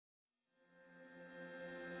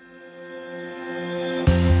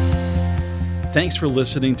Thanks for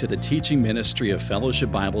listening to the teaching ministry of Fellowship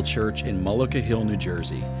Bible Church in Mullica Hill, New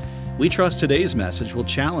Jersey. We trust today's message will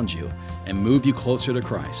challenge you and move you closer to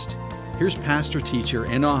Christ. Here's pastor, teacher,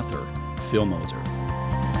 and author, Phil Moser.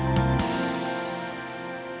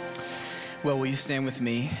 Well, will you stand with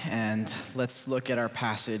me and let's look at our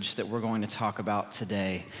passage that we're going to talk about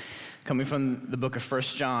today. Coming from the book of 1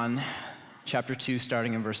 John, chapter 2,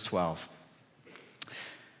 starting in verse 12.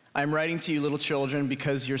 I am writing to you, little children,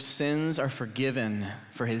 because your sins are forgiven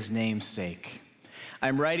for his name's sake. I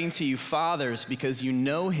am writing to you, fathers, because you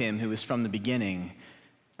know him who is from the beginning.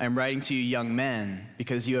 I am writing to you, young men,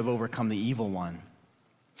 because you have overcome the evil one.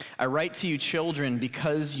 I write to you, children,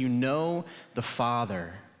 because you know the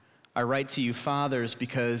Father. I write to you, fathers,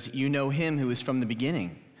 because you know him who is from the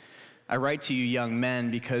beginning. I write to you, young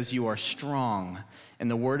men, because you are strong,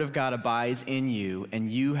 and the word of God abides in you,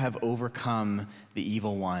 and you have overcome the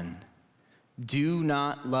evil one. Do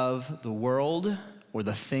not love the world or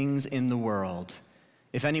the things in the world.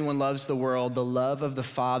 If anyone loves the world, the love of the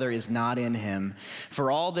Father is not in him.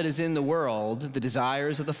 For all that is in the world, the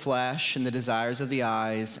desires of the flesh and the desires of the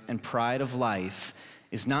eyes and pride of life,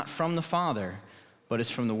 is not from the Father, but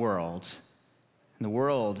is from the world. And the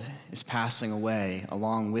world is passing away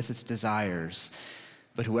along with its desires,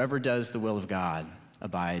 but whoever does the will of God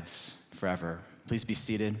abides forever. Please be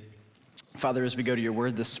seated. Father, as we go to your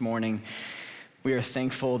word this morning, we are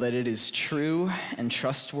thankful that it is true and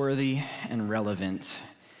trustworthy and relevant.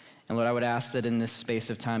 And Lord, I would ask that in this space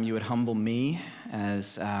of time you would humble me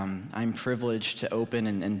as I'm privileged to open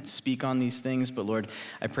and speak on these things. But Lord,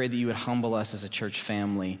 I pray that you would humble us as a church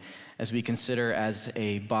family as we consider as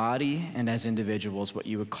a body and as individuals what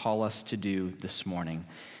you would call us to do this morning.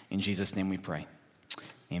 In Jesus' name we pray.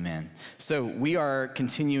 Amen. So we are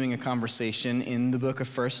continuing a conversation in the book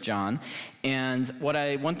of 1 John, and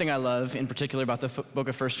one thing I love in particular about the book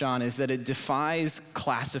of 1 John is that it defies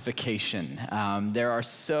classification. There are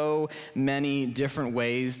so many different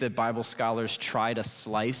ways that Bible scholars try to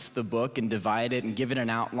slice the book and divide it and give it an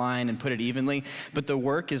outline and put it evenly, but the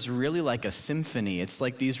work is really like a symphony. It's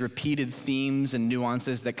like these repeated themes and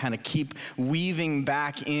nuances that kind of keep weaving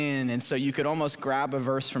back in, and so you could almost grab a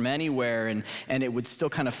verse from anywhere and it would still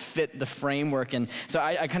kind of fit the framework. And so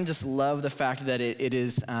I kind of just love the fact that it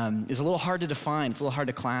is a little hard to define. It's a little hard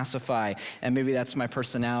to classify, and maybe that's my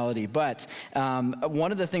personality. But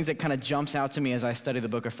one of the things that kind of jumps out to me as I study the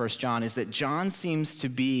book of 1 John is that John seems to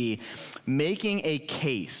be making a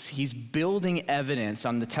case. He's building evidence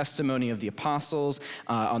on the testimony of the apostles,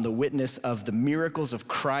 on the witness of the miracles of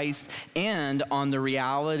Christ, and on the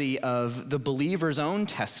reality of the believer's own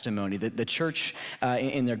testimony, the church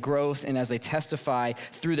in their growth, and as they testify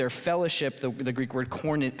through their fellowship, the Greek word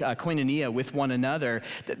koinonia, with one another,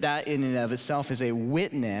 that in and of itself is a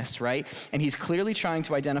witness, right? And he's clearly trying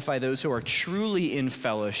to identify those who are truly in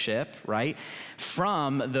fellowship, right,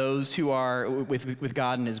 from those who are with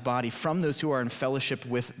God and his body, from those who are in fellowship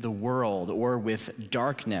with the world or with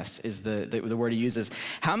darkness is the word he uses.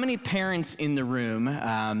 How many parents in the room,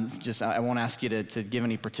 I won't ask you to give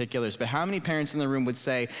any particulars, but how many parents in the room would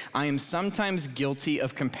say, I am sometimes guilty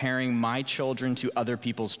of comparing my children to other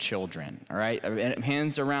people's children, all right?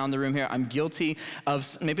 Hands around the room here. I'm guilty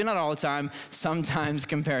of, maybe not all the time, sometimes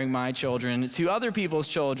comparing my children to other people's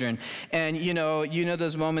children. And you know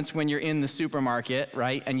those moments when you're in the supermarket,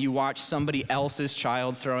 right? And you watch somebody else's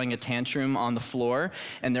child throwing a tantrum on the floor,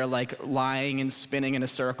 and they're like lying and spinning in a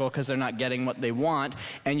circle because they're not getting what they want.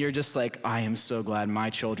 And you're just like, I am so glad my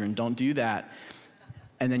children don't do that.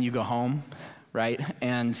 And then you go home, right?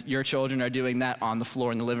 And your children are doing that on the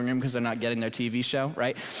floor in the living room because they're not getting their TV show,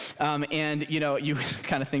 right? And you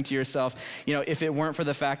kind of think to yourself, if it weren't for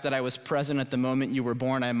the fact that I was present at the moment you were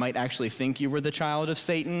born, I might actually think you were the child of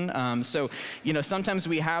Satan. So sometimes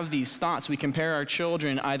we have these thoughts. We compare our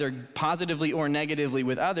children either positively or negatively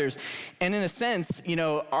with others. And in a sense,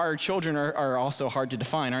 our children are also hard to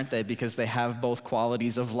define, aren't they? Because they have both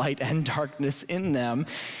qualities of light and darkness in them.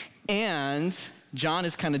 And John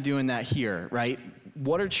is kind of doing that here, right?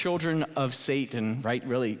 What are children of Satan, right?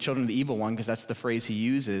 Really, children of the evil one, because that's the phrase he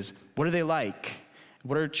uses. What are they like?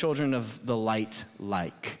 What are children of the light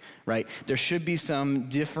like, right? There should be some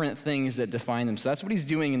different things that define them. So that's what he's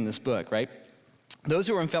doing in this book, right? Those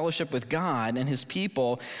who are in fellowship with God and his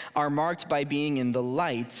people are marked by being in the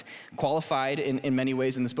light, qualified in many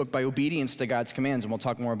ways in this book by obedience to God's commands, and we'll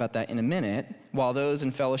talk more about that in a minute, while those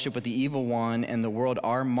in fellowship with the evil one and the world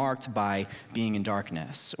are marked by being in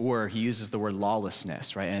darkness, or he uses the word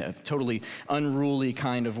lawlessness, right? A totally unruly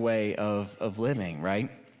kind of way of living,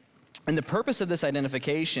 right? And the purpose of this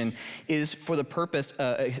identification is for the purpose,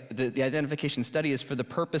 the identification study is for the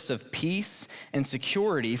purpose of peace and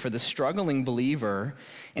security for the struggling believer,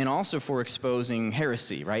 and also for exposing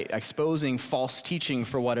heresy, right? Exposing false teaching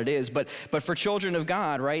for what it is. But for children of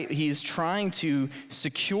God, right, he's trying to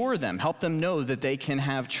secure them, help them know that they can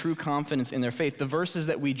have true confidence in their faith. The verses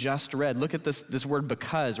that we just read, look at this word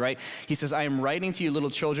because, right? He says, I am writing to you, little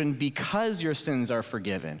children, because your sins are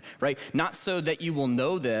forgiven, right? Not so that you will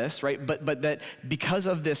know this, right? But that because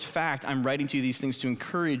of this fact, I'm writing to you these things to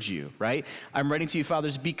encourage you, right? I'm writing to you,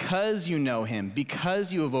 fathers, because you know him,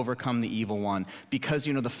 because you have overcome the evil one, because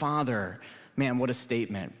you know the Father. Man, what a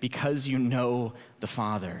statement. Because you know the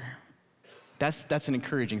Father. That's an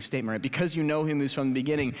encouraging statement, right? Because you know him who's from the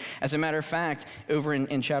beginning. As a matter of fact, over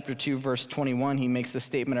in chapter 2, verse 21, he makes the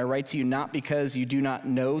statement, I write to you not because you do not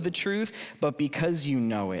know the truth, but because you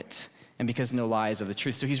know it, and because no lie is of the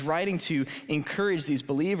truth. So he's writing to encourage these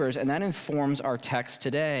believers, and that informs our text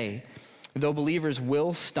today. Though believers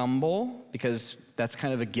will stumble, because that's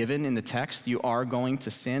kind of a given in the text, you are going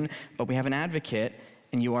to sin, but we have an advocate,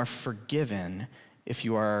 and you are forgiven if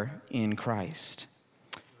you are in Christ.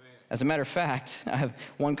 As a matter of fact, I have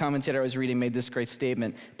one commentator I was reading made this great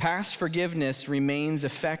statement. Past forgiveness remains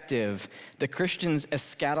effective. The Christian's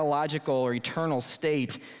eschatological or eternal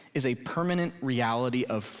state is a permanent reality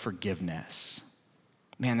of forgiveness.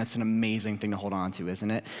 Man, that's an amazing thing to hold on to,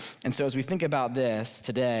 isn't it? And so as we think about this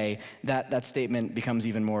today, that statement becomes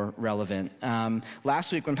even more relevant.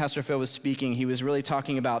 Last week when Pastor Phil was speaking, he was really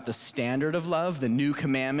talking about the standard of love, the new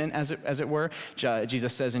commandment, as it were.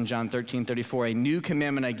 Jesus says in John 13:34, a new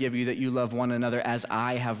commandment I give you, that you love one another as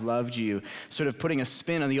I have loved you. Sort of putting a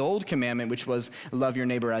spin on the old commandment, which was love your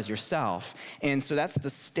neighbor as yourself. And so that's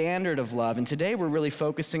the standard of love. And today we're really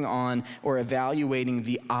focusing on or evaluating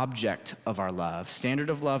the object of our love.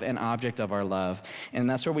 Standard of love and object of our love. And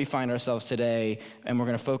that's where we find ourselves today, and we're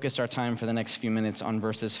going to focus our time for the next few minutes on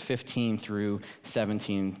verses 15 through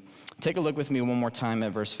 17. Take a look with me one more time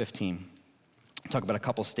at verse 15. I'll talk about a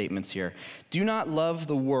couple statements here. Do not love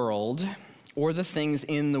the world or the things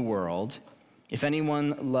in the world. If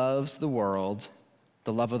anyone loves the world,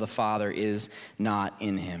 the love of the Father is not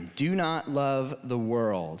in him. Do not love the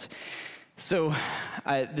world. So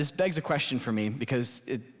this begs a question for me, because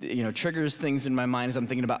it triggers things in my mind as I'm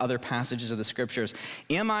thinking about other passages of the scriptures.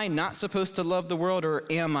 Am I not supposed to love the world, or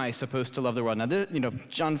am I supposed to love the world? Now,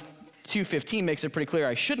 John 2:15 makes it pretty clear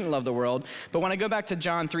I shouldn't love the world, but when I go back to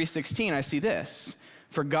John 3:16, I see this.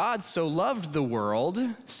 For God so loved the world,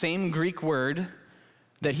 same Greek word,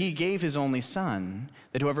 that he gave his only son,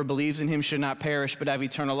 that whoever believes in him should not perish but have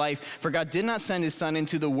eternal life. For God did not send his son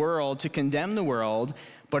into the world to condemn the world,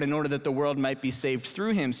 but in order that the world might be saved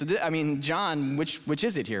through him. So, John, which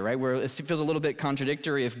is it here, right? Where it feels a little bit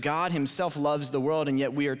contradictory. If God himself loves the world, and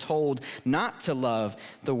yet we are told not to love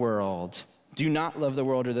the world. Do not love the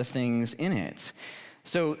world or the things in it.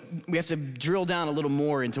 So we have to drill down a little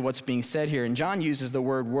more into what's being said here. And John uses the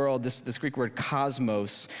word world, this Greek word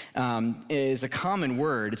cosmos, is a common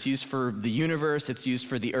word. It's used for the universe, it's used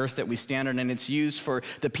for the earth that we stand on, and it's used for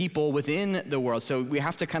the people within the world. So we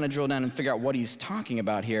have to kind of drill down and figure out what he's talking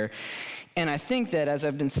about here. And I think that as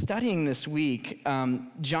I've been studying this week,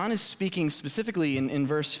 John is speaking specifically in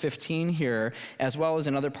verse 15 here, as well as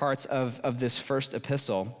in other parts of this first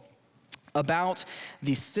epistle, about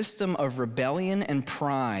the system of rebellion and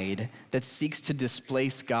pride that seeks to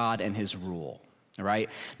displace God and his rule, right?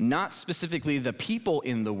 Not specifically the people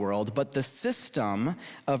in the world, but the system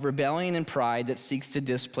of rebellion and pride that seeks to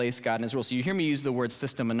displace God and his rule. So you hear me use the word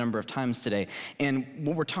system a number of times today. And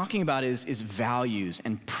what we're talking about is values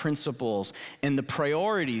and principles and the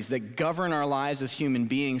priorities that govern our lives as human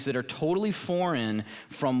beings that are totally foreign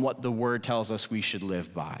from what the word tells us we should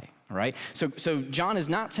live by. Right? So John is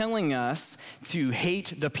not telling us to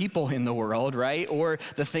hate the people in the world, right? Or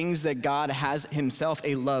the things that God has himself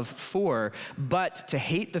a love for, but to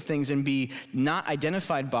hate the things and be not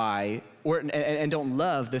identified by and don't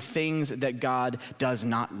love the things that God does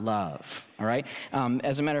not love, all right?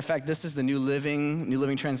 As a matter of fact, this is the New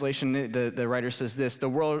Living Translation. The writer says this: the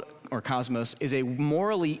world, or cosmos, is a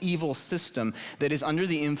morally evil system that is under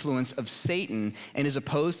the influence of Satan and is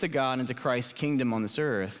opposed to God and to Christ's kingdom on this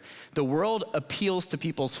earth. The world appeals to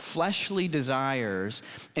people's fleshly desires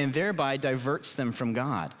and thereby diverts them from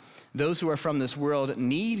God. Those who are from this world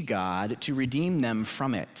need God to redeem them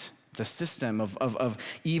from it. It's a system of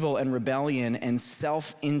evil and rebellion and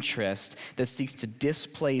self-interest that seeks to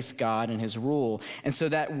displace God and his rule. And so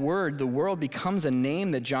that word, the world, becomes a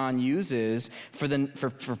name that John uses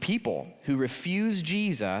for people who refuse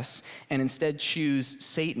Jesus and instead choose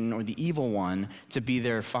Satan or the evil one to be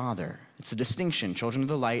their father. It's a distinction, children of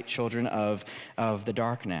the light, children of the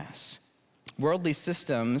darkness. Worldly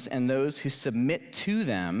systems and those who submit to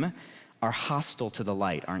them are hostile to the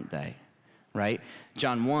light, aren't they? Right?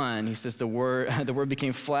 John 1, he says the word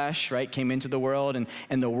became flesh, right? Came into the world, and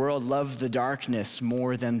the world loved the darkness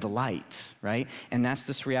more than the light, right? And that's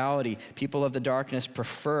this reality. People of the darkness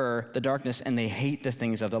prefer the darkness, and they hate the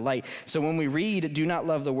things of the light. So when we read, do not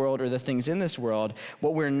love the world or the things in this world,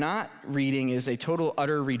 what we're not reading is a total,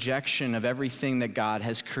 utter rejection of everything that God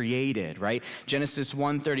has created, right? Genesis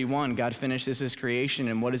 1:31, God finishes his creation,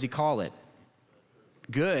 and what does he call it?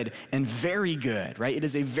 Good and very good, right? It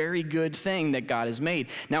is a very good thing that God has made.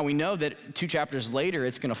 Now we know that 2 chapters later,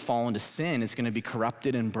 it's going to fall into sin. It's going to be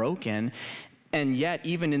corrupted and broken. And yet,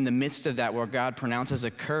 even in the midst of that, where God pronounces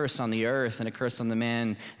a curse on the earth and a curse on the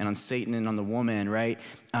man and on Satan and on the woman, right?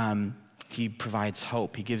 He provides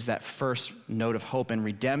hope. He gives that first note of hope and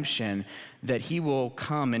redemption that he will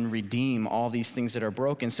come and redeem all these things that are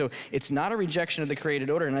broken. So it's not a rejection of the created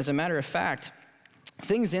order. And as a matter of fact,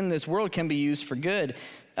 things in this world can be used for good.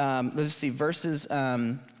 Let's see, verses,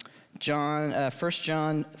 1 John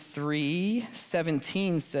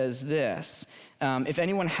 3:17 says this, if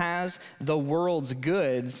anyone has the world's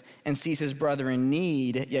goods and sees his brother in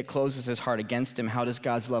need, yet closes his heart against him, how does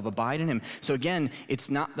God's love abide in him? So again, it's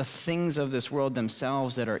not the things of this world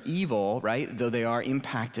themselves that are evil, right? Though they are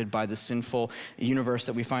impacted by the sinful universe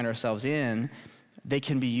that we find ourselves in, they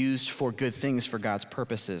can be used for good things for God's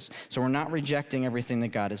purposes. So we're not rejecting everything that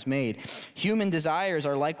God has made. Human desires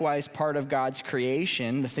are likewise part of God's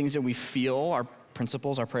creation. The things that we feel, our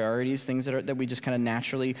principles, our priorities, things that we just kind of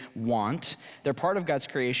naturally want. They're part of God's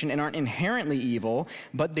creation and aren't inherently evil,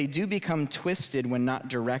 but they do become twisted when not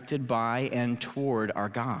directed by and toward our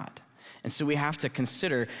God. And so we have to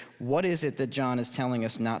consider, what is it that John is telling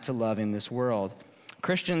us not to love in this world?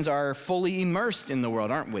 Christians are fully immersed in the world,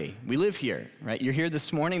 aren't we? We live here, right? You're here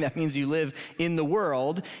this morning. That means you live in the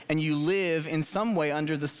world, and you live in some way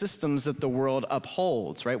under the systems that the world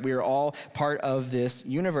upholds, right? We are all part of this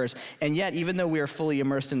universe. And yet, even though we are fully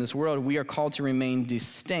immersed in this world, we are called to remain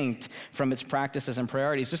distinct from its practices and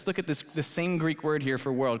priorities. Just look at the same Greek word here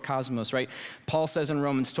for world, cosmos, right? Paul says in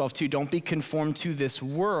Romans 12:2, don't be conformed to this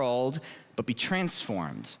world, but be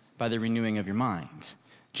transformed by the renewing of your mind.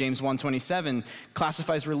 James 1:27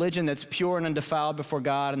 classifies religion that's pure and undefiled before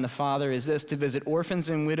God and the Father is this, to visit orphans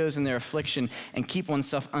and widows in their affliction and keep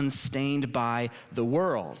oneself unstained by the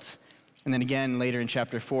world. And then again, later in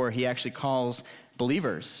chapter 4, he actually calls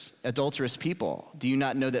believers adulterous people. Do you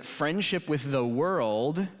not know that friendship with the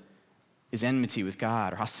world is enmity with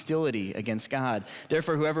God, or hostility against God?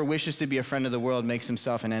 Therefore, whoever wishes to be a friend of the world makes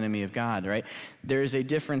himself an enemy of God, right? There is a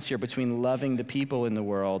difference here between loving the people in the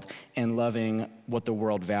world and loving what the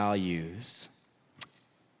world values.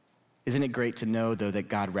 Isn't it great to know, though, that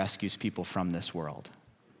God rescues people from this world?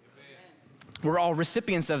 We're all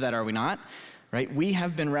recipients of that, are we not? Right? We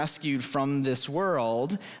have been rescued from this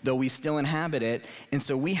world, though we still inhabit it, and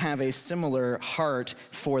so we have a similar heart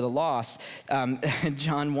for the lost. John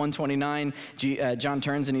 1:29, John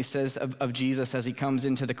turns and he says of Jesus as he comes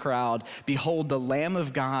into the crowd, behold the Lamb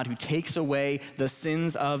of God who takes away the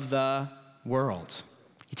sins of the world.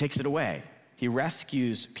 He takes it away. He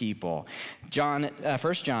rescues people. 1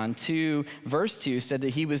 John 2, verse 2 said that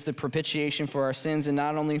he was the propitiation for our sins, and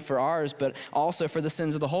not only for ours, but also for the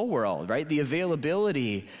sins of the whole world, right? The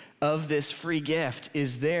availability of this free gift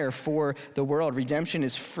is there for the world. Redemption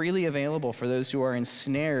is freely available for those who are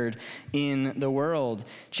ensnared in the world.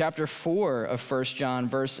 Chapter 4 of 1 John,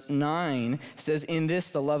 verse 9 says, in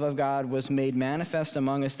this the love of God was made manifest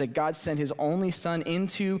among us, that God sent his only Son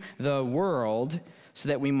into the world so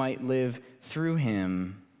that we might live through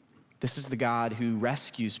him. This is the God who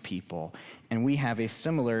rescues people, and we have a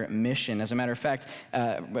similar mission. As a matter of fact,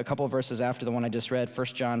 a couple of verses after the one I just read,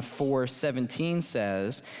 1 John 4:17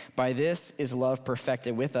 says, by this is love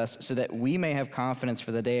perfected with us, so that we may have confidence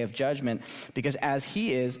for the day of judgment, because as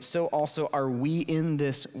he is, so also are we in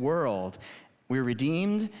this world. We're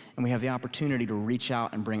redeemed, and we have the opportunity to reach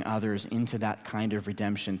out and bring others into that kind of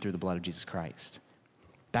redemption through the blood of Jesus Christ.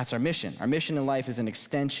 That's our mission. Our mission in life is an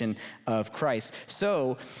extension of Christ.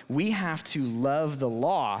 So we have to love the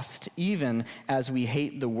lost even as we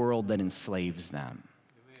hate the world that enslaves them.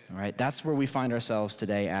 All right, that's where we find ourselves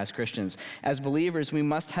today as Christians. As believers, we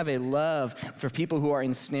must have a love for people who are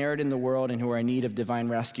ensnared in the world and who are in need of divine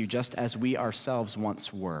rescue, just as we ourselves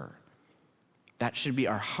once were. That should be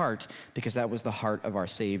our heart because that was the heart of our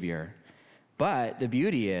Savior. But the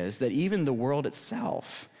beauty is that even the world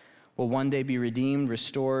itself will one day be redeemed,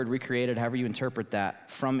 restored, recreated, however you interpret that,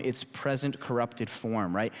 from its present corrupted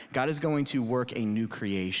form, right? God is going to work a new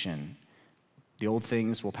creation. The old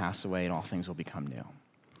things will pass away and all things will become new.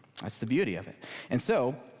 That's the beauty of it. And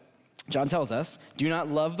so, John tells us, do not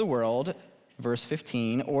love the world, verse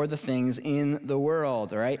 15, or the things in the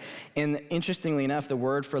world, all right? And interestingly enough, the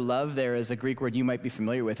word for love there is a Greek word you might be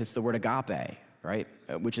familiar with. It's the word agape, right?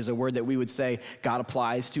 Which is a word that we would say God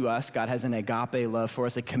applies to us. God has an agape love for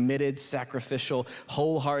us, a committed, sacrificial,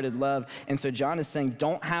 wholehearted love. And so John is saying,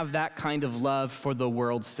 don't have that kind of love for the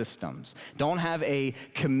world systems. Don't have a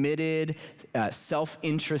committed,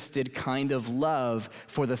 self-interested kind of love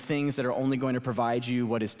for the things that are only going to provide you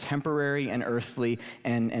what is temporary and earthly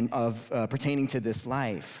and pertaining to this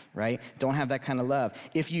life, right? Don't have that kind of love.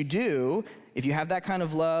 If you do, if you have that kind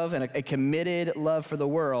of love and a committed love for the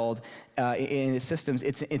world in its systems,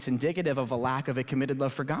 it's indicative of a lack of a committed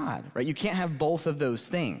love for God, right? You can't have both of those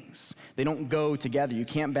things. They don't go together. You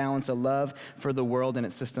can't balance a love for the world and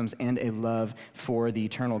its systems and a love for the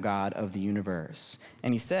eternal God of the universe.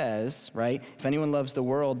 And he says, right, if anyone loves the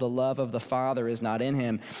world, the love of the Father is not in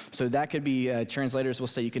him. So that could be, translators will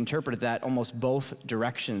say you can interpret that almost both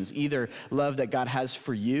directions. Either love that God has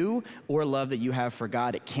for you or love that you have for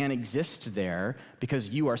God. It can't exist there because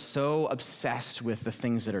you are so obsessed with the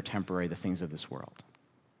things that are temporary, the things of this world,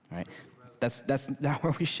 right? That's not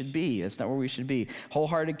where we should be. That's not where we should be.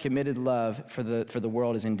 Wholehearted, committed love for the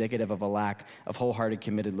world is indicative of a lack of wholehearted,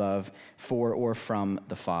 committed love for or from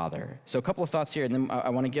the Father. So a couple of thoughts here, and then I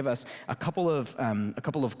want to give us a couple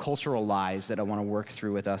of cultural lies that I want to work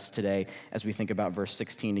through with us today as we think about verse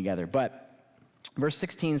 16 together. But verse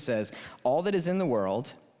 16 says, all that is in the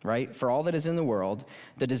world, right? For all that is in the world,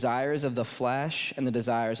 the desires of the flesh and the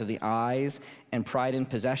desires of the eyes and pride in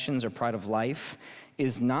possessions or pride of life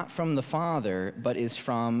is not from the Father, but is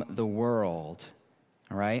from the world,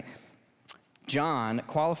 all right? John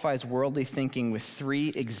qualifies worldly thinking with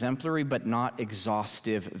three exemplary but not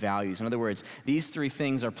exhaustive values. In other words, these three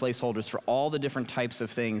things are placeholders for all the different types of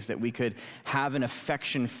things that we could have an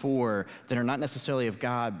affection for that are not necessarily of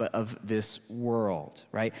God, but of this world,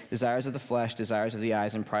 right? Desires of the flesh, desires of the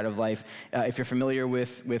eyes, and pride of life. If you're familiar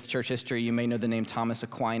with church history, you may know the name Thomas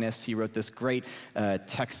Aquinas. He wrote this great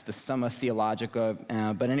text, the Summa Theologica.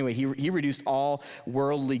 But anyway, he reduced all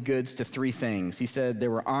worldly goods to three things. He said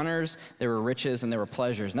there were honors, there were riches, and there were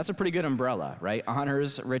pleasures. And that's a pretty good umbrella, right?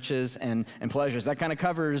 Honors, riches, and pleasures. That kind of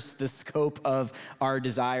covers the scope of our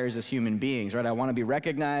desires as human beings, right? I want to be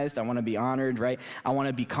recognized. I want to be honored, right? I want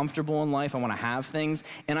to be comfortable in life. I want to have things.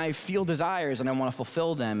 And I feel desires, and I want to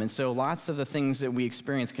fulfill them. And so lots of the things that we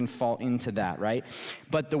experience can fall into that, right?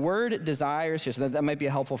 But the word desires here, so that might be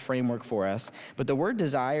a helpful framework for us. But the word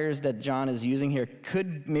desires that John is using here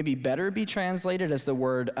could maybe better be translated as the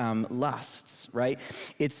word lusts, right?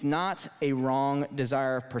 It's not a wrong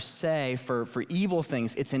desire per se for evil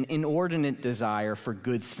things. It's an inordinate desire for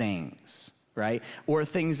good things, right? Or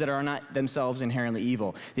things that are not themselves inherently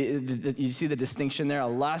evil. You see the distinction there? A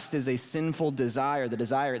lust is a sinful desire. The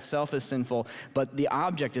desire itself is sinful, but the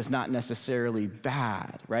object is not necessarily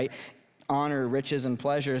bad, right? Honor, riches, and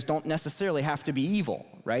pleasures don't necessarily have to be evil,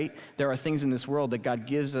 right? There are things in this world that God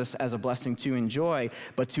gives us as a blessing to enjoy,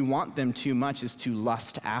 but to want them too much is to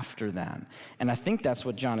lust after them. And I think that's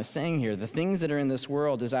what John is saying here. The things that are in this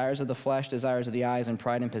world, desires of the flesh, desires of the eyes, and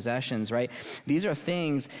pride in possessions, right? These are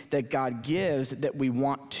things that God gives that we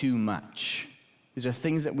want too much. These are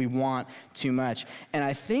things that we want too much. And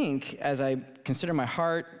I think, as I consider my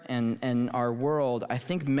heart and our world, I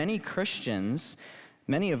think many Christians,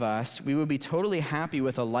 many of us, we would be totally happy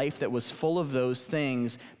with a life that was full of those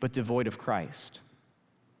things, but devoid of Christ.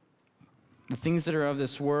 The things that are of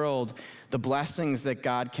this world, the blessings that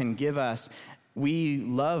God can give us, we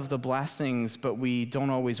love the blessings, but we don't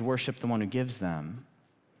always worship the one who gives them.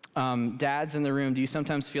 Dads in the room, do you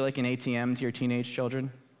sometimes feel like an ATM to your teenage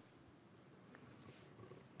children?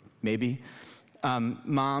 Maybe.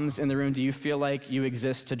 Moms in the room, do you feel like you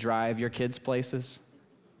exist to drive your kids places?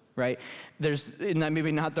 Right? There's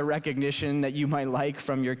maybe not the recognition that you might like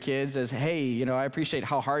from your kids as, hey, I appreciate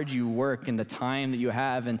how hard you work and the time that you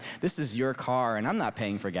have, and this is your car, and I'm not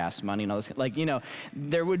paying for gas money and all this.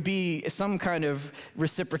 There would be some kind of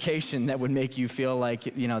reciprocation that would make you feel like,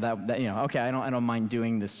 okay, I don't mind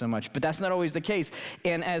doing this so much. But that's not always the case.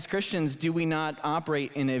 And as Christians, do we not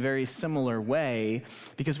operate in a very similar way?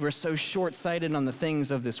 Because we're so short-sighted on the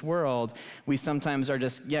things of this world, we sometimes are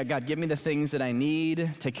just, God, give me the things that I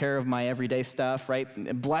need to care of my everyday stuff, right?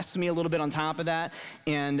 Bless me a little bit on top of that,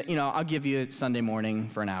 and I'll give you Sunday morning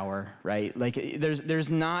for an hour, right? Like there's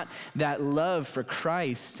not that love for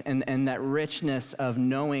Christ and that richness of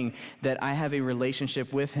knowing that I have a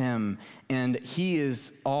relationship with him and he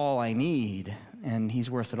is all I need and he's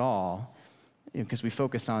worth it all, because we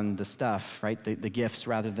focus on the stuff, right? The gifts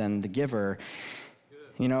rather than the giver.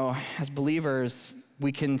 As believers,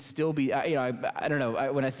 we can still be, I don't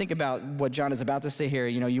know, when I think about what John is about to say here,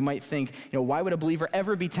 you might think, why would a believer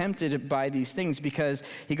ever be tempted by these things? Because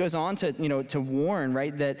he goes on to, to warn,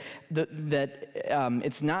 right, that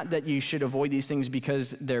it's not that you should avoid these things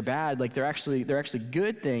because they're bad, like they're actually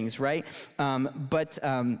good things, right? But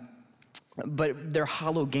they're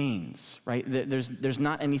hollow gains, right? There's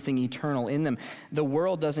not anything eternal in them. The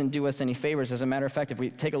world doesn't do us any favors. As a matter of fact, if we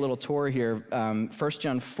take a little tour here, 1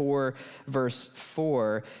 John 4, verse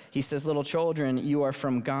 4, he says, little children, you are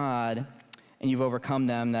from God, and you've overcome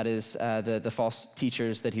them. That is the false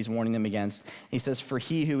teachers that he's warning them against. He says, for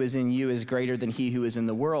he who is in you is greater than he who is in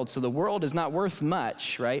the world. So the world is not worth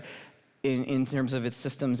much, right, in terms of its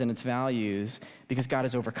systems and its values, because God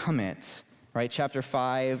has overcome it. Right, chapter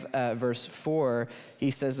 5, verse 4,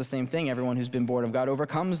 he says the same thing. Everyone who's been born of God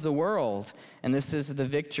overcomes the world. And this is the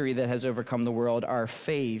victory that has overcome the world, our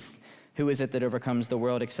faith. Who is it that overcomes the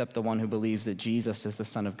world except the one who believes that Jesus is the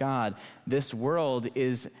Son of God? This world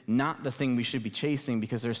is not the thing we should be chasing,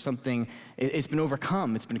 because there's something, it's been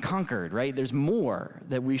overcome, it's been conquered, right? There's more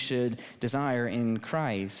that we should desire in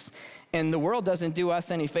Christ. And the world doesn't do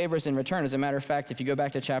us any favors in return. As a matter of fact, if you go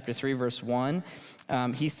back to chapter 3, verse 1,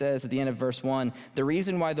 he says at the end of verse 1, the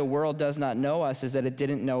reason why the world does not know us is that it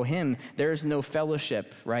didn't know him. There's no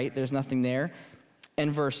fellowship, right? There's nothing there.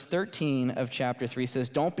 And verse 13 of chapter 3 says,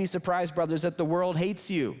 don't be surprised, brothers, that the world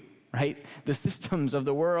hates you, right? The systems of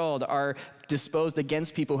the world are disposed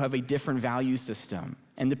against people who have a different value system.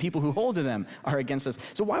 And the people who hold to them are against us.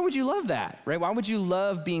 So why would you love that, right? Why would you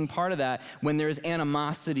love being part of that when there's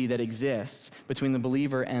animosity that exists between the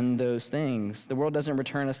believer and those things? The world doesn't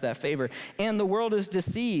return us that favor. And the world is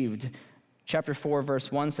deceived. Chapter 4,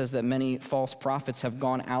 verse 1 says that many false prophets have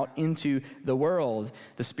gone out into the world.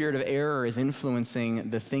 The spirit of error is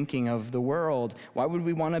influencing the thinking of the world. Why would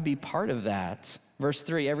we want to be part of that? Verse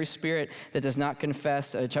 3, every spirit that does not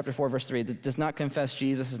confess, chapter 4, verse 3, that does not confess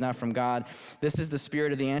Jesus is not from God. This is the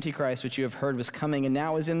spirit of the Antichrist, which you have heard was coming and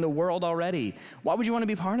now is in the world already. Why would you want to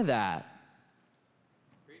be part of that?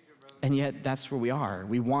 And yet that's where we are.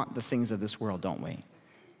 We want the things of this world, don't we?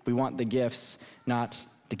 We want the gifts, not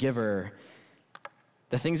the giver.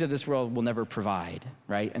 The things of this world will never provide,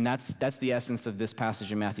 right? And that's the essence of this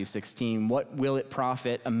passage in Matthew 16. What will it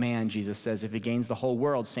profit a man, Jesus says, if he gains the whole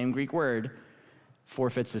world, same Greek word,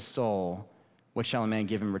 forfeits his soul? What shall a man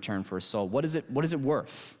give in return for his soul? What is it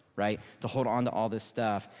worth, right, to hold on to all this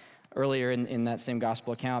stuff? Earlier in that same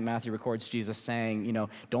gospel account, Matthew records Jesus saying,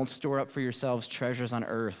 don't store up for yourselves treasures on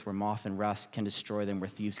earth where moth and rust can destroy them, where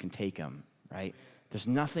thieves can take them, right? There's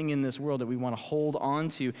nothing in this world that we want to hold on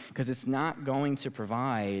to because it's not going to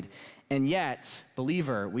provide. And yet,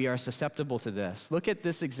 believer, we are susceptible to this. Look at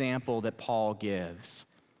this example that Paul gives.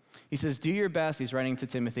 He says, do your best, he's writing to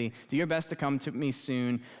Timothy, do your best to come to me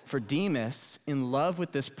soon, for Demas, in love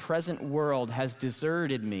with this present world, has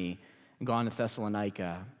deserted me and gone to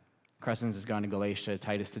Thessalonica. Crescens has gone to Galatia,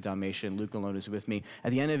 Titus to Dalmatia, and Luke alone is with me.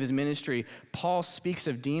 At the end of his ministry, Paul speaks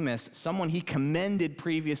of Demas, someone he commended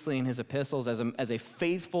previously in his epistles as a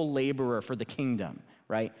faithful laborer for the kingdom,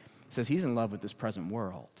 right? He says he's in love with this present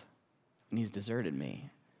world, and he's deserted me.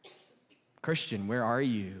 Christian, where are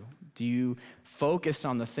you? Do you focus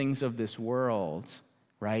on the things of this world,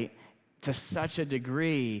 right, to such a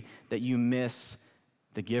degree that you miss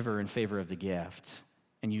the giver in favor of the gift,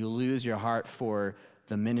 and you lose your heart for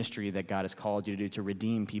the ministry that God has called you to do to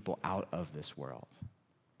redeem people out of this world?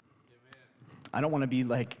 I don't want to be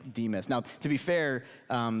like Demas. Now, to be fair,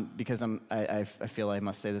 because I feel I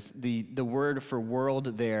must say this, the word for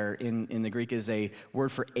world there in the Greek is a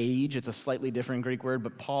word for age. It's a slightly different Greek word,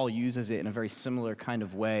 but Paul uses it in a very similar kind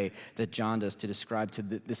of way that John does to describe to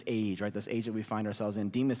this age, right? This age that we find ourselves in.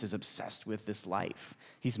 Demas is obsessed with this life.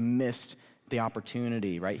 He's missed the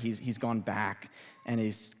opportunity, right? He's gone back and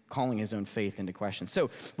he's calling his own faith into question.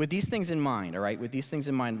 So with these things in mind, all right,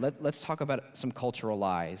 let's talk about some cultural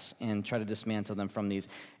lies and try to dismantle them from these.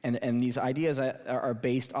 And these ideas are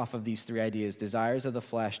based off of these three ideas: desires of the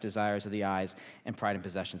flesh, desires of the eyes, and pride in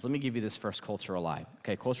possessions. Let me give you this first cultural lie.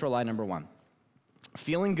 Okay, cultural lie number one.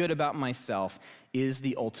 Feeling good about myself is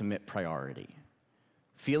the ultimate priority.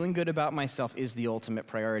 Feeling good about myself is the ultimate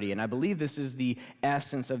priority. And I believe this is the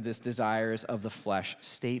essence of this desires of the flesh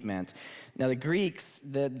statement. Now, the Greeks,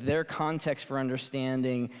 their context for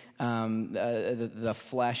understanding the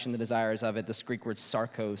flesh and the desires of it, this Greek word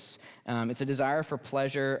sarkos, it's a desire for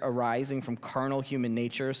pleasure arising from carnal human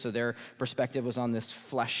nature. So their perspective was on this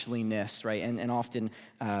fleshliness, right? And often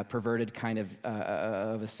perverted kind of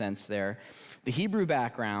a sense there. The Hebrew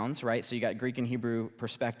backgrounds, right? So you got Greek and Hebrew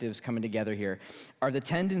perspectives coming together here, are the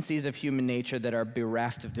tendencies of human nature that are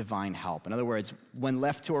bereft of divine help. In other words, when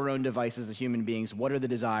left to our own devices as human beings, what are the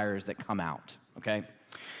desires that come out, okay?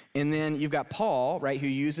 And then you've got Paul, right, who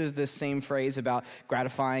uses this same phrase about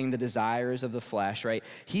gratifying the desires of the flesh, right?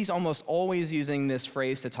 He's almost always using this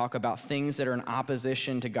phrase to talk about things that are in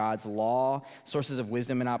opposition to God's law, sources of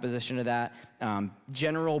wisdom in opposition to that,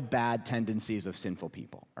 general bad tendencies of sinful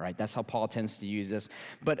people, all right? That's how Paul tends to use this.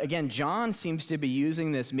 But again, John seems to be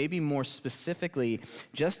using this maybe more specifically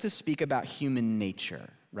just to speak about human nature,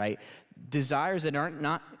 right? Desires that aren't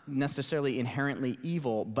not necessarily inherently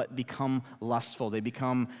evil, but become lustful. They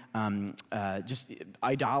become just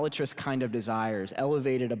idolatrous kind of desires,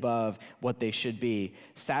 elevated above what they should be.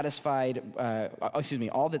 All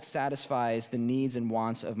that satisfies the needs and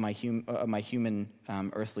wants of my human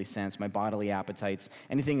earthly sense, my bodily appetites,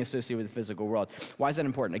 anything associated with the physical world. Why is that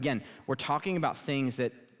important? Again, we're talking about things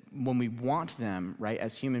that when we want them, right,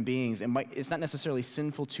 as human beings, it's not necessarily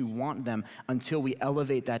sinful to want them until we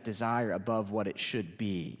elevate that desire above what it should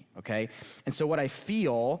be, okay? And so what I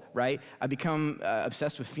feel, right, I become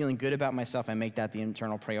obsessed with feeling good about myself. I make that the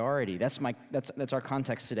internal priority. That's our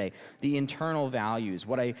context today. The internal values,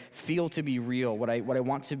 what I feel to be real, what I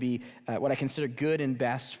want to be, what I consider good and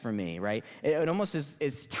best for me, right? It almost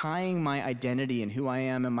is tying my identity and who I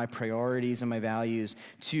am and my priorities and my values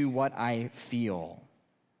to what I feel,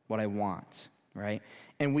 what I want, right?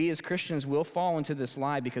 And we as Christians will fall into this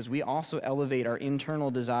lie because we also elevate our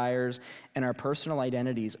internal desires and our personal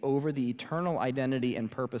identities over the eternal identity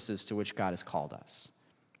and purposes to which God has called us.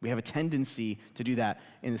 We have a tendency to do that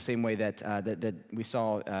in the same way that we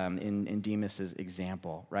saw in Demas's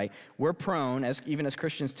example, right? We're prone, even as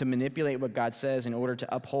Christians, to manipulate what God says in order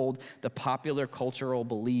to uphold the popular cultural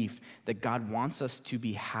belief that God wants us to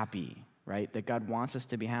be happy, right? That God wants us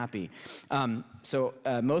to be happy. So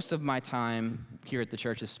most of my time here at the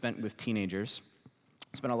church is spent with teenagers.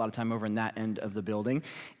 I spent a lot of time over in that end of the building,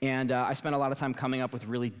 and I spent a lot of time coming up with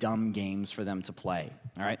really dumb games for them to play,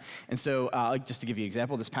 all right? And so just to give you an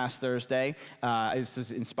example, this past Thursday, I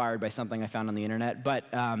was inspired by something I found on the internet, but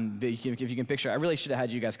if you can picture, I really should have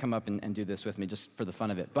had you guys come up and do this with me just for the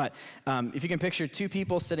fun of it, but if you can picture two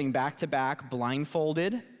people sitting back to back,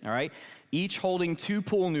 blindfolded, all right, each holding two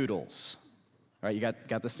pool noodles. All right, you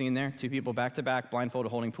got the scene there? Two people back to back, blindfolded,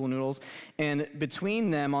 holding pool noodles. And between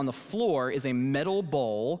them on the floor is a metal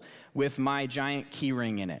bowl with my giant key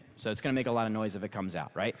ring in it. So it's gonna make a lot of noise if it comes out,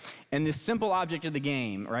 right? And this simple object of the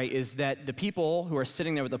game, right, is that the people who are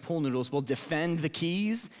sitting there with the pool noodles will defend the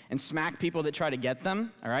keys and smack people that try to get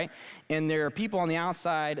them, all right? And there are people on the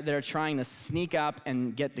outside that are trying to sneak up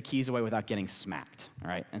and get the keys away without getting smacked, all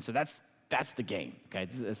right? And so that's the game, okay?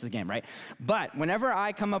 That's the game, right? But whenever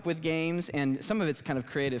I come up with games, and some of it's kind of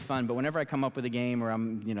creative fun, but whenever I come up with a game or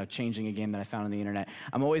I'm, changing a game that I found on the internet,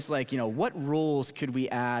 I'm always like, what rules could we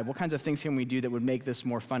add? What kinds of things can we do that would make this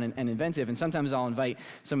more fun and inventive? And sometimes I'll invite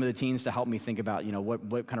some of the teens to help me think about,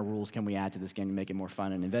 what kind of rules can we add to this game to make it more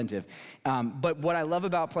fun and inventive? But what I love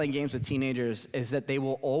about playing games with teenagers is that they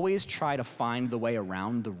will always try to find the way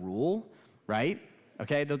around the rule, right?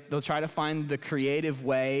 Okay, they'll try to find the creative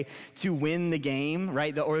way to win the game,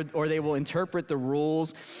 right? Or they will interpret the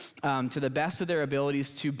rules to the best of their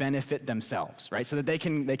abilities to benefit themselves, right? So that they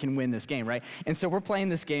can win this game, right? And so we're playing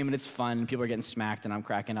this game and it's fun and people are getting smacked and I'm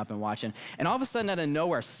cracking up and watching. And all of a sudden out of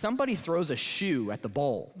nowhere, somebody throws a shoe at the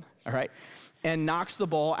bowl, all right? And knocks the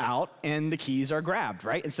ball out and the keys are grabbed,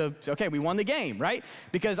 right? And so, okay, we won the game, right?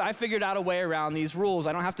 Because I figured out a way around these rules.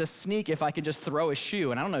 I don't have to sneak if I can just throw a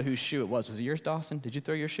shoe. And I don't know whose shoe it was. Was it yours, Dawson? Did you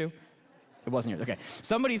throw your shoe? It wasn't yours. Okay.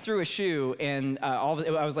 Somebody threw a shoe, and I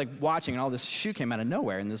was like watching, and all this shoe came out of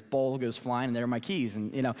nowhere, and this bowl goes flying, and there are my keys,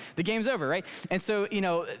 and the game's over, right? And so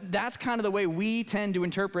that's kind of the way we tend to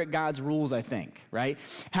interpret God's rules, I think, right?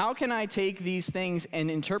 How can I take these things and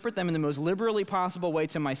interpret them in the most liberally possible way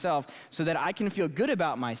to myself, so that I can feel good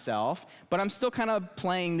about myself, but I'm still kind of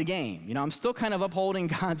playing the game? I'm still kind of upholding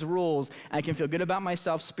God's rules. I can feel good about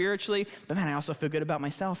myself spiritually, but man, I also feel good about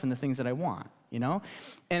myself and the things that I want. And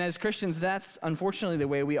as Christians, that's unfortunately the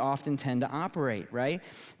way we often tend to operate, right?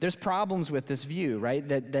 There's problems with this view, right?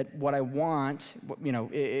 That what I want,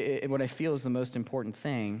 what I feel is the most important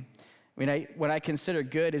thing. What I consider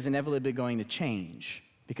good is inevitably going to change,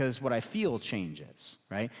 because what I feel changes,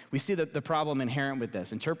 right? We see the problem inherent with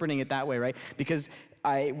this, interpreting it that way, right? Because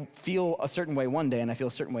I feel a certain way one day and I feel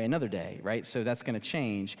a certain way another day, right? So that's going to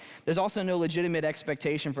change. There's also no legitimate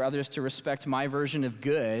expectation for others to respect my version of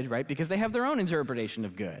good, right? Because they have their own interpretation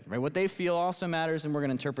of good, right? What they feel also matters, and we're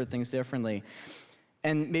going to interpret things differently.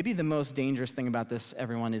 And maybe the most dangerous thing about this,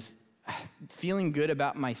 everyone, is feeling good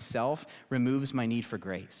about myself removes my need for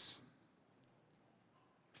grace.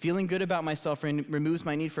 Feeling good about myself removes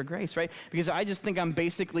my need for grace, right? Because I just think I'm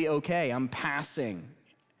basically okay. I'm passing.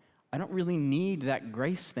 I don't really need that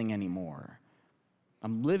grace thing anymore.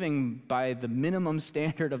 I'm living by the minimum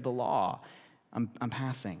standard of the law. I'm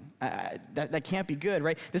passing. That can't be good,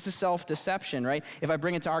 right? This is self-deception, right? If I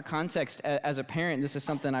bring it to our context as a parent, this is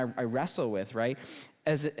something I wrestle with, right?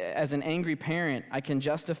 As an angry parent, I can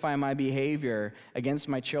justify my behavior against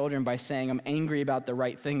my children by saying I'm angry about the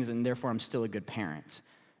right things and therefore I'm still a good parent,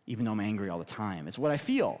 even though I'm angry all the time. It's what I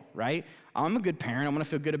feel, right? I'm a good parent. I'm going to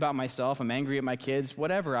feel good about myself. I'm angry at my kids,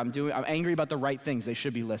 whatever I'm doing. I'm angry about the right things. They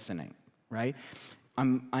should be listening, right?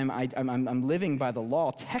 I'm living by the law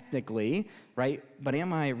technically, right? But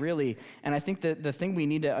am I really? And I think that the thing we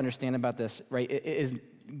need to understand about this, right, is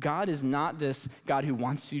God is not this God who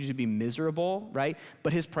wants you to be miserable, right?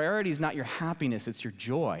 But his priority is not your happiness, it's your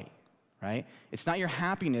joy, right? It's not your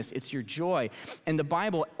happiness, it's your joy. And the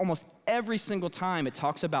Bible, almost every single time it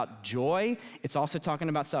talks about joy, it's also talking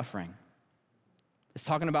about suffering. It's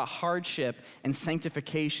talking about hardship and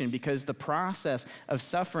sanctification, because the process of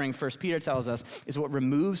suffering, 1 Peter tells us, is what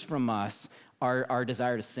removes from us our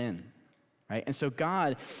desire to sin, right? And so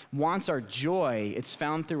God wants our joy. It's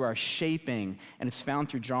found through our shaping, and it's found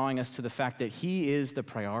through drawing us to the fact that he is the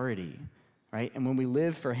priority, right? And when we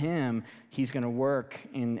live for him, he's going to work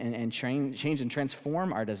and change and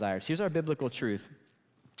transform our desires. Here's our biblical truth.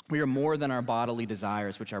 We are more than our bodily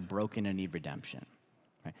desires, which are broken and need redemption.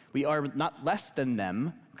 Right? We are not less than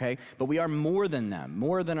them, okay, but we are more than them,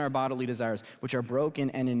 more than our bodily desires, which are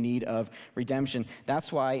broken and in need of redemption.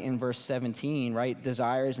 That's why in verse 17, right,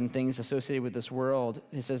 desires and things associated with this world,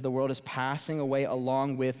 it says the world is passing away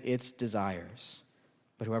along with its desires,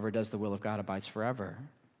 but whoever does the will of God abides forever,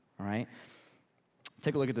 all right?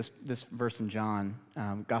 Take a look at this verse in John,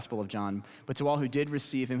 Gospel of John. But to all who did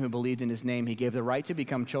receive him, who believed in his name, he gave the right to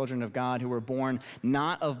become children of God, who were born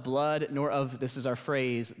not of blood, nor of, this is our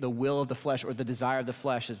phrase, the will of the flesh, or the desire of the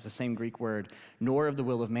flesh is the same Greek word, nor of the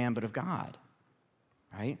will of man, but of God,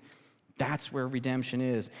 right? That's where redemption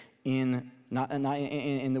is, not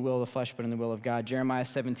in the will of the flesh, but in the will of God. Jeremiah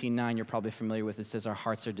 17:9, you're probably familiar with. It says, our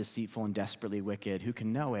hearts are deceitful and desperately wicked. Who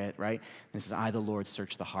can know it, right? And it says, I, the Lord,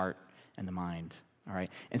 search the heart and the mind. All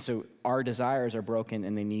right, and so our desires are broken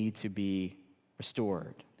and they need to be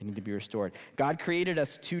restored. They need to be restored. God created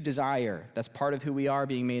us to desire. That's part of who we are,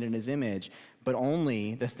 being made in his image, but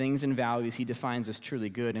only the things and values he defines as truly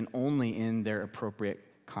good, and only in their appropriate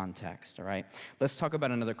context, all right? Let's talk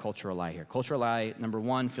about another cultural lie here. Cultural lie, number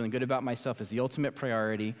one, feeling good about myself is the ultimate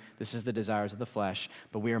priority. This is the desires of the flesh,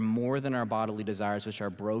 but we are more than our bodily desires, which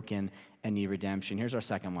are broken and need redemption. Here's our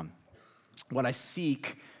second one. What I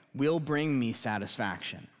seek will bring me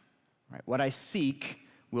satisfaction, right? What I seek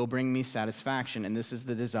will bring me satisfaction, and this is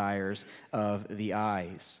the desires of the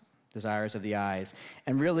eyes. Desires of the eyes.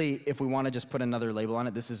 And really, if we want to just put another label on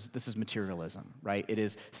it, this is materialism, right? It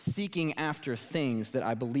is seeking after things that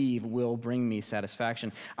I believe will bring me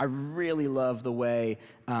satisfaction. I really love the way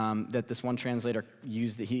that this one translator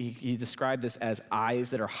used it. He described this as eyes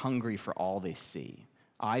that are hungry for all they see.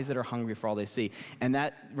 Eyes that are hungry for all they see. And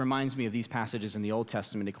that reminds me of these passages in the Old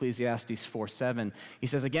Testament, Ecclesiastes 4:7. He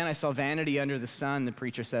says, again, I saw vanity under the sun, the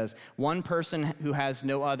preacher says, one person who has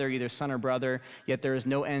no other, either son or brother, yet there is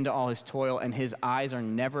no end to all his toil, and his eyes are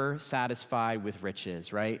never satisfied with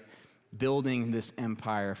riches, right? Building this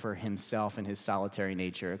empire for himself and his solitary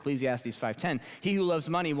nature. Ecclesiastes 5:10, he who loves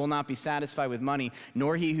money will not be satisfied with money,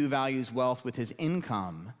 nor he who values wealth with his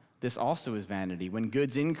income. This also is vanity. When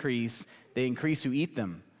goods increase, they increase who eat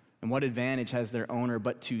them. And what advantage has their owner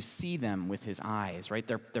but to see them with his eyes, right?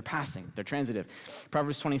 They're passing, they're transitive.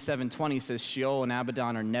 Proverbs 27:20 says, Sheol and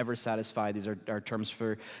Abaddon are never satisfied. These are terms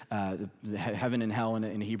for the heaven and hell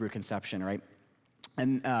in a Hebrew conception, right?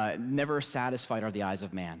 And never satisfied are the eyes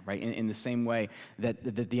of man, right? In the same way that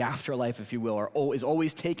the afterlife, if you will, is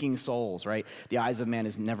always taking souls, right? The eyes of man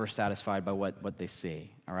is never satisfied by what they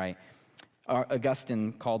see, all right?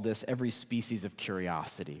 Augustine called this every species of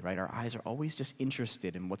curiosity, right? Our eyes are always just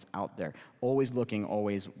interested in what's out there, always looking,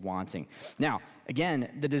 always wanting. Now, again,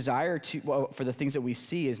 the desire for the things that we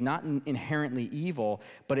see is not inherently evil,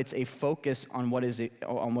 but it's a focus on what is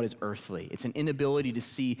earthly. It's an inability to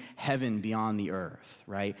see heaven beyond the earth,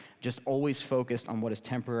 right? Just always focused on what is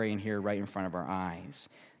temporary and here right in front of our eyes.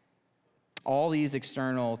 All these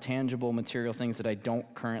external, tangible, material things that I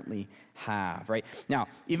don't currently have, right? Now,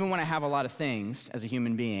 even when I have a lot of things as a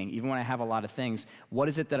human being, even when I have a lot of things, what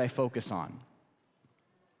is it that I focus on?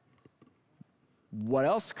 What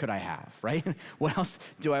else could I have, right? What else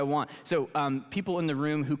do I want? So people in the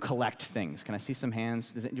room who collect things, can I see some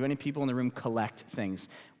hands? Do any people in the room collect things?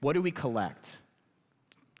 What do we collect?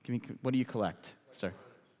 What do you collect, sir?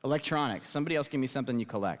 Electronics. Somebody else give me something you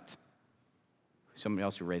collect. Somebody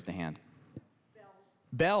else who raised a hand.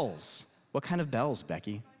 Bells. What kind of bells,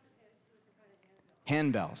 Becky?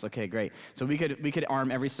 Handbells. Okay, great. So we could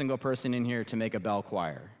arm every single person in here to make a bell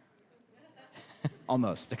choir.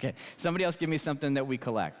 Almost. Okay. Somebody else give me something that we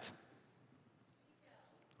collect.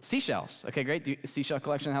 Seashells. Okay, great. Seashell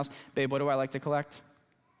collection in the house. Babe, what do I like to collect?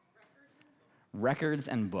 Records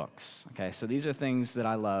and books. Okay, so these are things that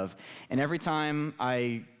I love. And every time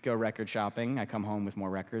I go record shopping, I come home with more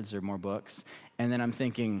records or more books. And then I'm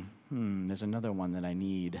thinking, there's another one that I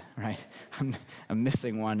need, right? I'm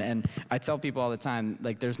missing one. And I tell people all the time,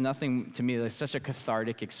 like, there's nothing, to me, it's such a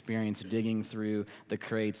cathartic experience digging through the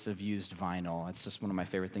crates of used vinyl. It's just one of my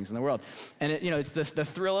favorite things in the world. And it's the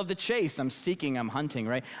thrill of the chase. I'm seeking, I'm hunting,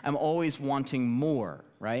 right? I'm always wanting more,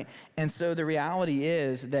 right? And so the reality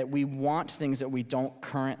is that we want things that we don't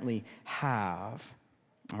currently have,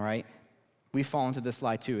 all right? We fall into this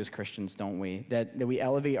lie too as Christians, don't we? That we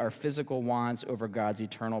elevate our physical wants over God's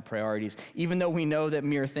eternal priorities. Even though we know that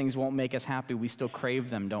mere things won't make us happy, we still crave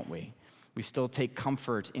them, don't we? We still take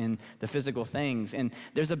comfort in the physical things. And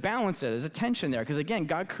there's a balance there. There's a tension there. Because again,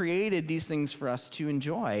 God created these things for us to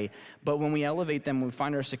enjoy. But when we elevate them, we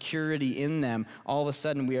find our security in them, all of a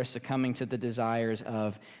sudden we are succumbing to the desires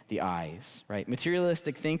of the eyes, right?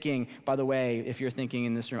 Materialistic thinking, by the way, if you're thinking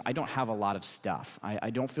in this room, I don't have a lot of stuff.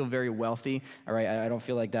 I don't feel very wealthy, all right? I don't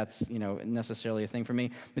feel like that's, necessarily a thing for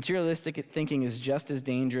me. Materialistic thinking is just as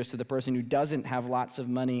dangerous to the person who doesn't have lots of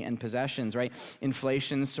money and possessions, right?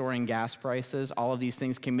 Inflation, soaring gas prices, all of these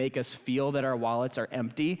things can make us feel that our wallets are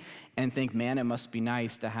empty and think, man, it must be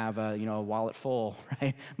nice to have a wallet full,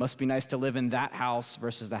 right? Must be nice to live in that house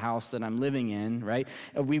versus the house that I'm living in, right?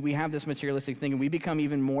 We have this materialistic thing, and we become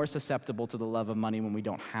even more susceptible to the love of money when we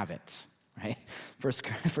don't have it, right?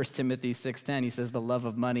 First Timothy 6:10, he says the love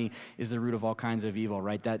of money is the root of all kinds of evil,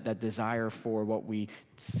 right? That desire for what we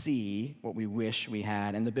see, what we wish we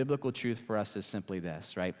had. And the biblical truth for us is simply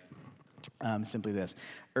this, right? Simply this: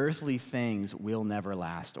 earthly things will never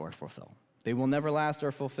last or fulfill. They will never last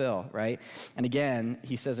or fulfill, right? And again,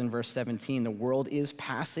 he says in verse 17, the world is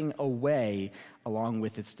passing away along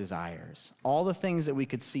with its desires. All the things that we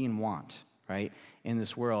could see and want, right, in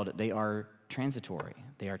this world, they are transitory.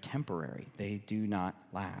 They are temporary. They do not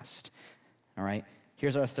last, all right?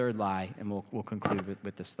 Here's our third lie, and we'll conclude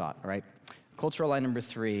with this thought, all right? Cultural lie number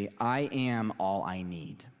 3, I am all I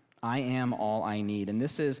need. I am all I need. And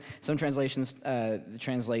this is, some translations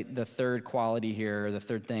translate the third quality here, or the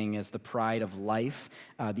third thing, as the pride of life.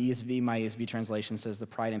 My ESV translation says the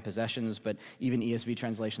pride in possessions, but even ESV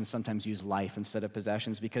translations sometimes use life instead of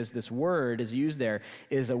possessions, because this word is used there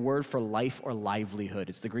is a word for life or livelihood.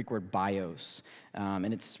 It's the Greek word bios.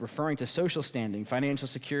 And it's referring to social standing, financial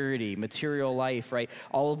security, material life, right?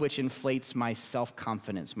 All of which inflates my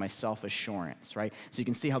self-confidence, my self-assurance, right? So you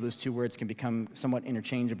can see how those two words can become somewhat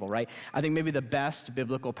interchangeable, right? I think maybe the best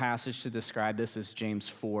biblical passage to describe this is James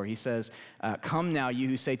 4. He says, come now, you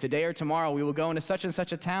who say, today or tomorrow we will go into such and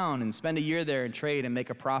such a town and spend a year there and trade and make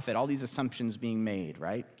a profit. All these assumptions being made,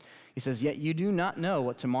 right? He says, yet you do not know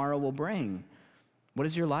what tomorrow will bring. What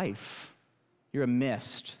is your life? You're a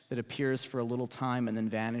mist that appears for a little time and then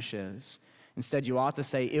vanishes. Instead, you ought to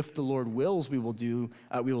say, if the Lord wills, we will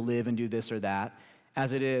live and do this or that.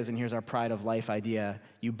 As it is, and here's our pride of life idea,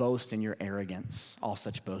 you boast in your arrogance. All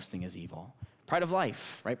such boasting is evil. Pride of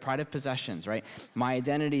life, right? Pride of possessions, right? My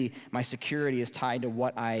identity, my security is tied to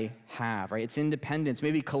what I have, right? It's independence.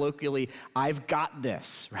 Maybe colloquially, I've got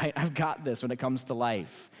this, right? I've got this when it comes to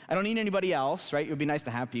life. I don't need anybody else, right? It would be nice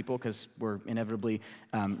to have people because we're inevitably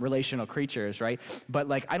relational creatures, right? But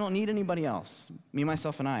I don't need anybody else. Me,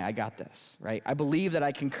 myself, and I got this, right? I believe that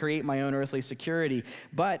I can create my own earthly security,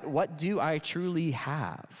 but what do I truly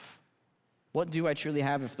have? What do I truly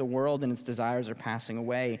have if the world and its desires are passing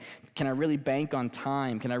away? Can I really bank on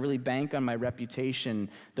time? Can I really bank on my reputation,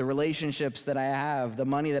 the relationships that I have, the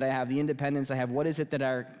money that I have, the independence I have? What is it that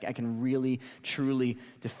I can really, truly,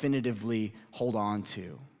 definitively hold on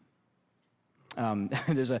to?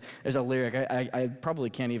 There's a lyric, I probably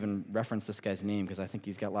can't even reference this guy's name because I think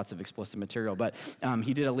he's got lots of explicit material, but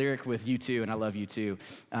he did a lyric with U2, and I love U2,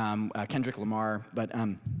 Kendrick Lamar, but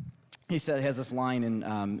he has this line in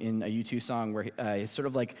a U2 song where he's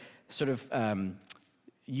sort of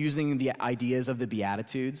using the ideas of the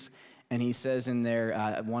Beatitudes, and he says in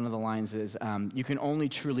there, one of the lines is, you can only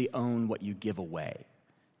truly own what you give away.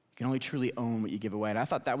 You can only truly own what you give away. And I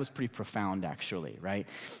thought that was pretty profound, actually, right?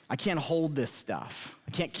 I can't hold this stuff.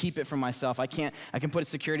 I can't keep it for myself. I can put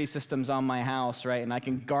security systems on my house, right? And I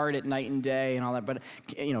can guard it night and day and all that, but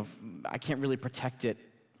I can't really protect it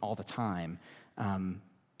all the time.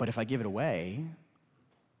 But if I give it away,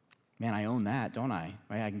 man, I own that, don't I?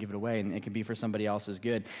 Right? I can give it away, and it can be for somebody else's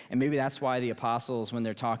good. And maybe that's why the apostles, when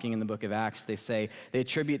they're talking in the book of Acts, they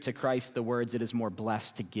attribute to Christ the words, "It is more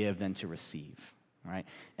blessed to give than to receive." All right?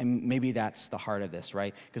 And maybe that's the heart of this,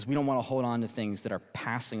 right? Because we don't want to hold on to things that are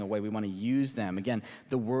passing away. We want to use them, again,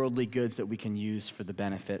 the worldly goods that we can use for the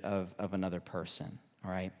benefit of another person,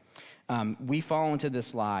 all right? We fall into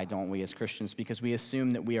this lie, don't we, as Christians, because we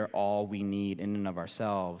assume that we are all we need in and of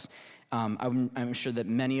ourselves. I'm sure that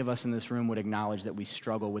many of us in this room would acknowledge that we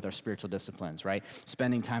struggle with our spiritual disciplines, right?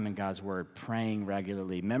 Spending time in God's word, praying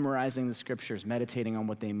regularly, memorizing the scriptures, meditating on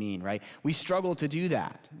what they mean, right? We struggle to do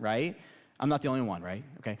that, right? I'm not the only one, right?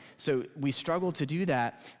 Okay. So we struggle to do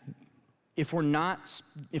that. If we're not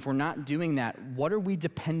doing that, what are we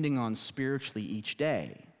depending on spiritually each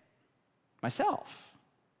day? Myself.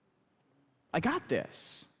 I got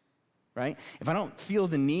this, right? If I don't feel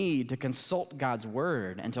the need to consult God's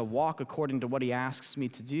word and to walk according to what he asks me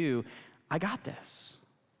to do, I got this.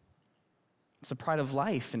 It's a pride of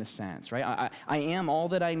life in a sense, right? I am all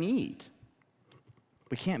that I need.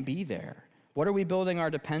 We can't be there. What are we building our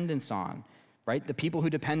dependence on, right? The people who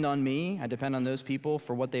depend on me, I depend on those people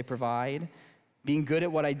for what they provide. Being good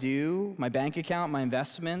at what I do, my bank account, my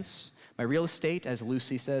investments, my real estate, as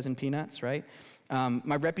Lucy says in Peanuts, right?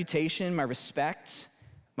 My reputation, my respect,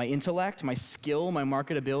 my intellect, my skill, my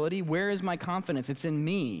marketability. Where is my confidence? It's in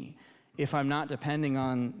me if I'm not depending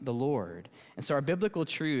on the Lord. And so our biblical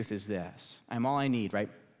truth is this. I'm all I need, right?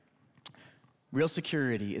 Real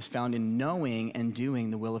security is found in knowing and doing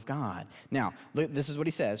the will of God. Now, this is what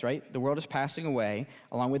he says, right? The world is passing away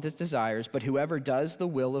along with its desires, but whoever does the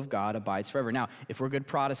will of God abides forever. Now, if we're good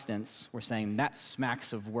Protestants, we're saying that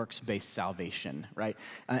smacks of works-based salvation, right?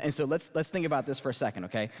 And so let's think about this for a second,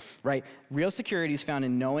 okay? Right? Real security is found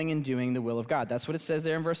in knowing and doing the will of God. That's what it says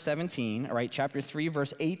there in verse 17, all right? Chapter 3,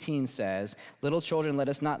 verse 18 says, "Little children, let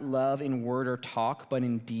us not love in word or talk, but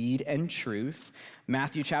in deed and truth."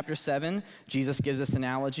 Matthew chapter 7, Jesus gives this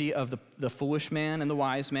analogy of the foolish man and the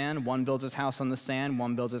wise man. One builds his house on the sand,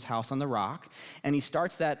 one builds his house on the rock. And he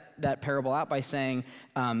starts that parable out by saying,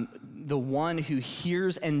 the one who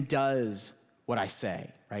hears and does what I say,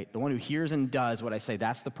 right? The one who hears and does what I say,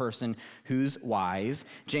 that's the person who's wise.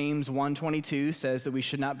 James 1:22 says that we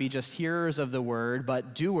should not be just hearers of the word,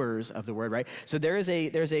 but doers of the word, right? So there's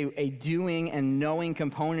a doing and knowing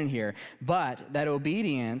component here, but that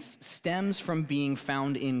obedience stems from being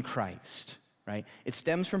found in Christ. Right? It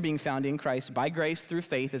stems from being found in Christ by grace through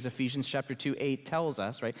faith, as Ephesians chapter 2:8 tells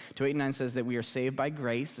us, right? 2:8-9 says that we are saved by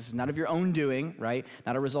grace. This is not of your own doing, right?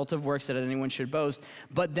 Not a result of works that anyone should boast.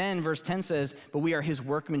 But then verse 10 says, but we are his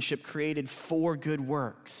workmanship created for good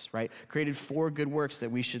works, right? Created for good works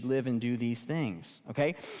that we should live and do these things,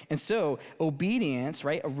 okay? And so obedience,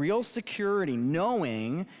 right? A real security,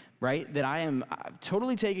 knowing, right, that I am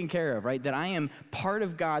totally taken care of, right, that I am part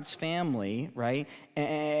of God's family, right,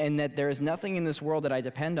 and that there is nothing in this world that I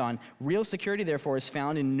depend on. Real security, therefore, is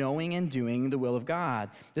found in knowing and doing the will of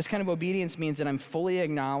God. This kind of obedience means that I'm fully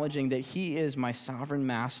acknowledging that he is my sovereign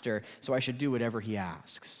master, so I should do whatever he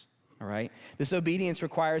asks, all right? This obedience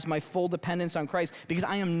requires my full dependence on Christ because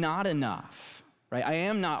I am not enough, right? I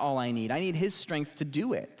am not all I need. I need his strength to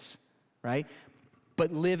do it, right?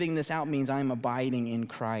 But living this out means I'm abiding in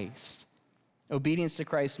Christ. Obedience to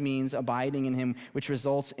Christ means abiding in him, which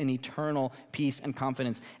results in eternal peace and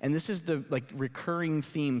confidence. And this is the recurring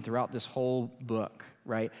theme throughout this whole book,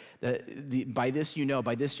 right? By this you know,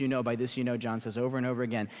 by this you know, by this you know, John says over and over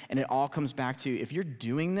again. And it all comes back to, if you're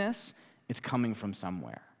doing this, it's coming from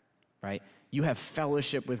somewhere, right? You have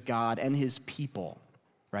fellowship with God and his people,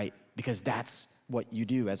 right? Because that's what you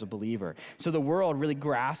do as a believer. So the world really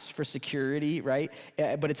grasps for security, right?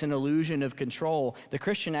 But it's an illusion of control. The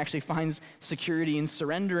Christian actually finds security in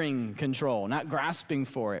surrendering control, not grasping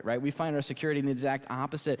for it, right? We find our security in the exact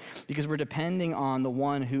opposite because we're depending on the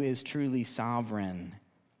one who is truly sovereign.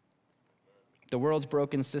 The world's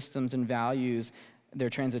broken systems and values, they're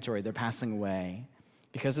transitory, they're passing away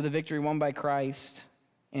because of the victory won by Christ,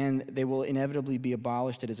 and they will inevitably be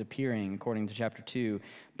abolished at his appearing, according to chapter 2.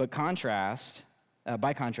 But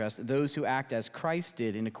by contrast, those who act as Christ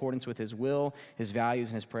did in accordance with his will, his values,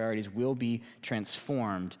 and his priorities will be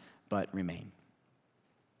transformed but remain.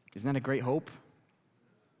 Isn't that a great hope?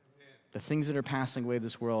 The things that are passing away in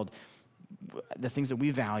this world, the things that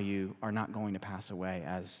we value are not going to pass away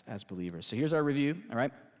as believers. So here's our review, all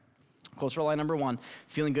right? Cultural lie number 1,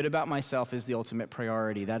 feeling good about myself is the ultimate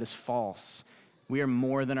priority. That is false. We are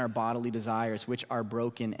more than our bodily desires, which are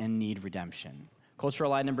broken and need redemption.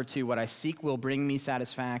 Cultural lie number 2, what I seek will bring me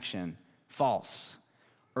satisfaction. False.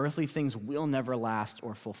 Earthly things will never last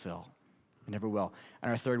or fulfill. It never will.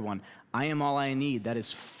 And our third one, I am all I need. That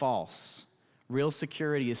is false. Real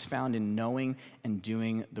security is found in knowing and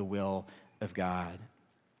doing the will of God.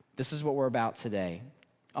 This is what we're about today.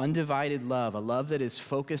 Undivided love, a love that is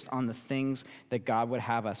focused on the things that God would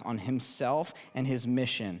have us, on himself and his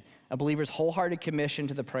mission. A believer's wholehearted commission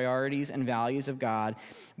to the priorities and values of God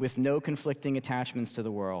with no conflicting attachments to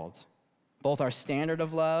the world. Both our standard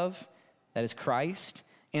of love, that is Christ,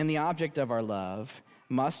 and the object of our love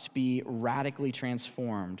must be radically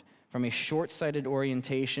transformed from a short-sighted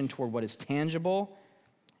orientation toward what is tangible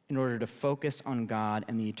in order to focus on God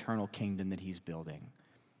and the eternal kingdom that he's building.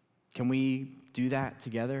 Can we do that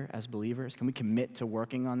together as believers? Can we commit to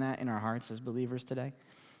working on that in our hearts as believers today?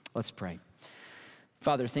 Let's pray.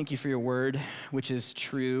 Father, thank you for your word, which is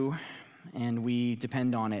true, and we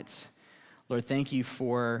depend on it. Lord, thank you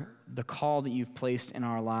for the call that you've placed in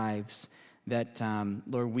our lives, that,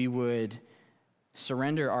 Lord, we would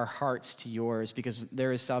surrender our hearts to yours because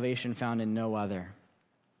there is salvation found in no other.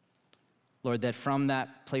 Lord, that from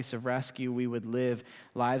that place of rescue, we would live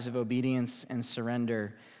lives of obedience and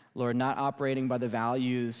surrender. Lord, not operating by the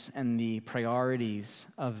values and the priorities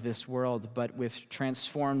of this world, but with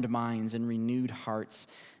transformed minds and renewed hearts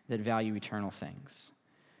that value eternal things.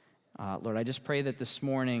 Lord, I just pray that this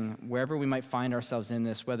morning, wherever we might find ourselves in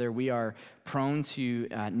this, whether we are prone to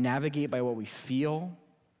navigate by what we feel,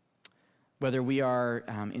 whether we are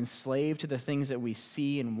enslaved to the things that we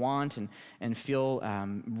see and want and feel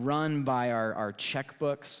run by our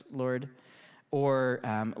checkbooks, Lord, or,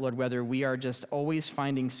 Lord, whether we are just always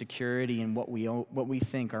finding security in what we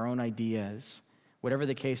think, our own ideas, whatever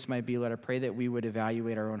the case might be, Lord, I pray that we would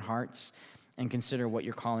evaluate our own hearts and consider what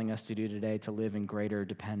you're calling us to do today to live in greater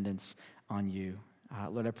dependence on you.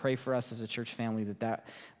 Lord, I pray for us as a church family that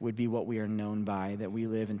would be what we are known by, that we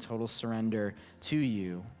live in total surrender to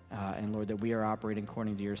you, and Lord, that we are operating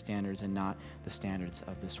according to your standards and not the standards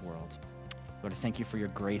of this world. Lord, I thank you for your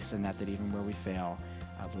grace in that even where we fail,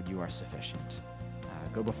 Lord, you are sufficient.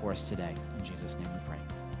 Go before us today. In Jesus' name we pray.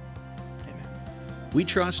 Amen. We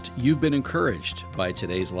trust you've been encouraged by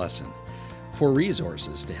today's lesson. For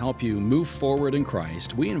resources to help you move forward in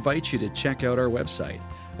Christ, we invite you to check out our website,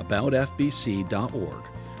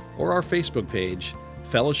 aboutfbc.org, or our Facebook page,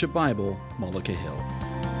 Fellowship Bible, Mullica Hill.